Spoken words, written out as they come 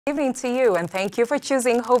Good evening to you, and thank you for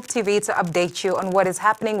choosing Hope TV to update you on what is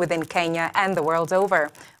happening within Kenya and the world over.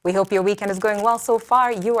 We hope your weekend is going well so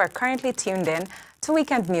far. You are currently tuned in to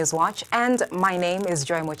Weekend News Watch, and my name is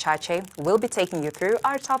Joy Mochache. We'll be taking you through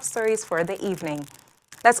our top stories for the evening.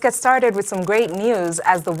 Let's get started with some great news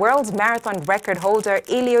as the world marathon record holder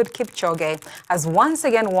Eliud Kipchoge has once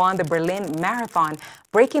again won the Berlin Marathon,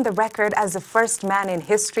 breaking the record as the first man in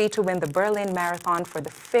history to win the Berlin Marathon for the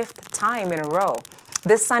 5th time in a row.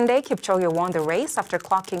 This Sunday, Kipchoge won the race after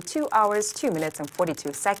clocking 2 hours, 2 minutes and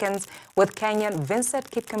 42 seconds, with Kenyan Vincent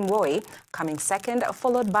Kipkemoi coming second,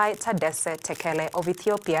 followed by Tadesse Tekele of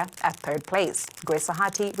Ethiopia at third place. Grace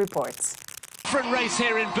Ahati reports. Different race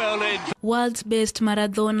here in Berlin. World-based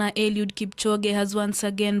marathoner Eliud Kipchoge has once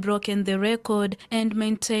again broken the record and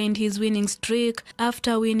maintained his winning streak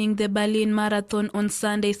after winning the Berlin Marathon on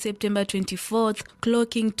Sunday, September 24th,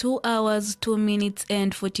 clocking 2 hours, 2 minutes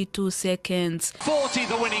and 42 seconds. 40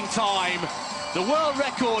 the winning time. The world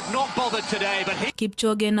record not bothered today, but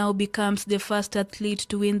Kipchoge now becomes the first athlete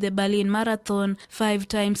to win the Berlin Marathon 5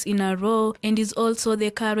 times in a row and is also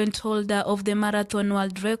the current holder of the marathon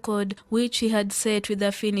world record, which he had set with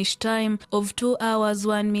a finish time of 2 hours,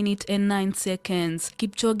 1 minute and 9 seconds.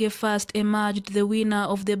 Kipchoge first emerged the winner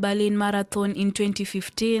of the Berlin Marathon in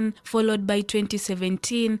 2015, followed by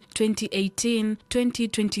 2017, 2018,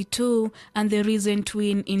 2022 and the recent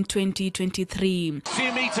win in 2023.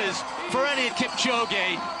 Few meters for Eliud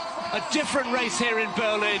Kipchoge. A different race here in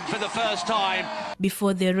Berlin for the first time.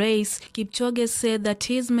 Before the race, Kipchoge said that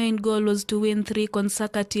his main goal was to win 3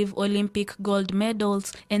 consecutive Olympic gold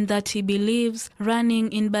medals and that he believes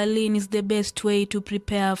running in Berlin is the best way to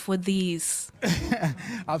prepare for this.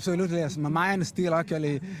 Absolutely, yes. My mind is still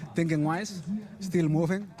actually thinking wise, still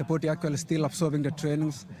moving. The body actually still absorbing the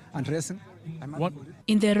trainings and racing.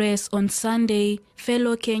 In the race on Sunday,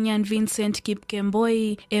 fellow Kenyan Vincent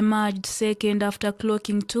Kipkemoi emerged second after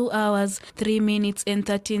clocking 2 hours, 3 minutes and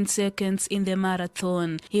 13 seconds in the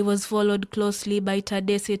marathon. He was followed closely by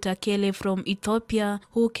Tadesse Tekele from Ethiopia,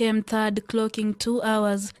 who came third, clocking 2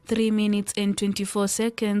 hours, 3 minutes and 24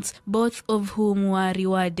 seconds, both of whom were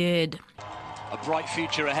rewarded. A bright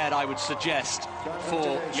future ahead, I would suggest,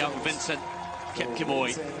 for young Vincent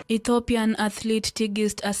Kipkemoi. Ethiopian athlete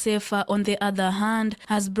Tigist Assefa, on the other hand,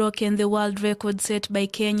 has broken the world record set by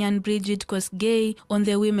Kenyan Brigid Kosgei on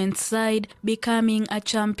the women's side, becoming a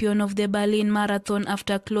champion of the Berlin Marathon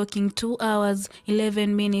after clocking 2 hours,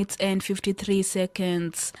 11 minutes and 53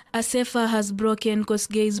 seconds. Assefa has broken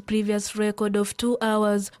Kosgei's previous record of 2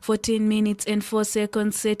 hours, 14 minutes and 4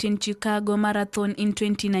 seconds set in Chicago Marathon in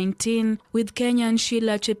 2019, with Kenyan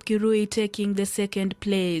Sheila Chepkurui taking the second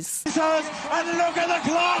place. And look at the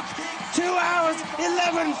clock! 2 hours,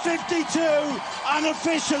 11:52,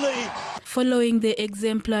 unofficially. Following the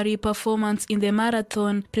exemplary performance in the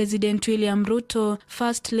marathon, President William Ruto,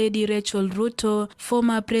 First Lady Rachel Ruto,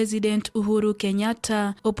 former President Uhuru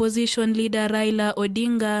Kenyatta, opposition leader Raila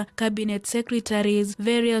Odinga, cabinet secretaries,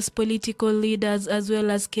 various political leaders as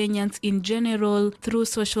well as Kenyans in general through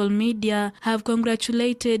social media have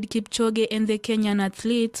congratulated Kipchoge and the Kenyan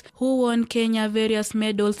athletes who won Kenya various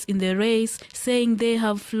medals in the race, saying they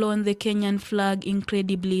have flown the Kenyan flag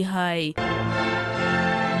incredibly high.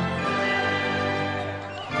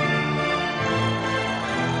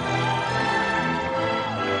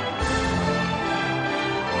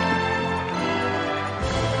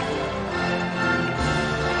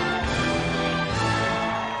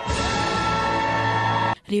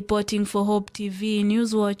 Reporting for Hope TV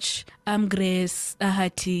Newswatch, I'm Grace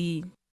Ahati.